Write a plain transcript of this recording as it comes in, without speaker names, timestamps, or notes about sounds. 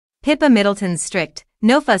Pippa Middleton's strict,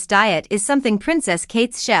 no-fuss diet is something Princess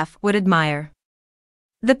Kate's chef would admire.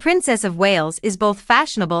 The Princess of Wales is both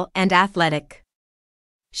fashionable and athletic.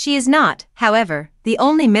 She is not, however, the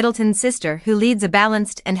only Middleton sister who leads a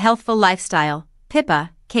balanced and healthful lifestyle.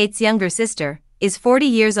 Pippa, Kate's younger sister, is 40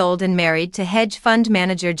 years old and married to hedge fund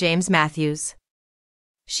manager James Matthews.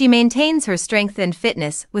 She maintains her strength and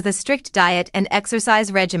fitness with a strict diet and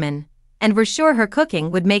exercise regimen, and we're sure her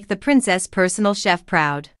cooking would make the princess' personal chef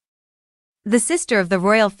proud. The sister of the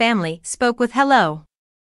royal family spoke with Hello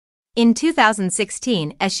in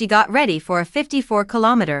 2016 as she got ready for a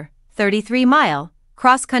 54-kilometer, 33-mile,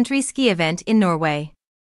 cross-country ski event in Norway.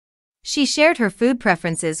 She shared her food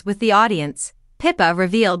preferences with the audience. Pippa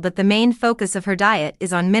revealed that the main focus of her diet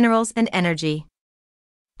is on minerals and energy.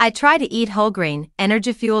 "I try to eat whole grain,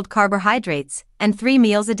 energy-fueled carbohydrates, and 3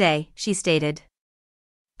 meals a day," she stated.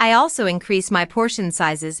 "I also increase my portion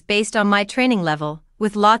sizes based on my training level,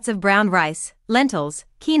 with lots of brown rice, lentils,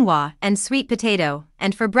 quinoa, and sweet potato,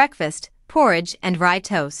 and for breakfast, porridge and rye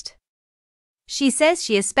toast." She says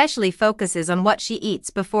she especially focuses on what she eats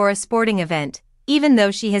before a sporting event, even though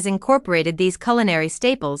she has incorporated these culinary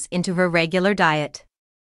staples into her regular diet.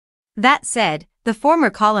 That said, the former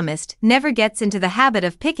columnist never gets into the habit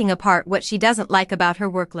of picking apart what she doesn't like about her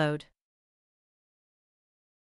workload.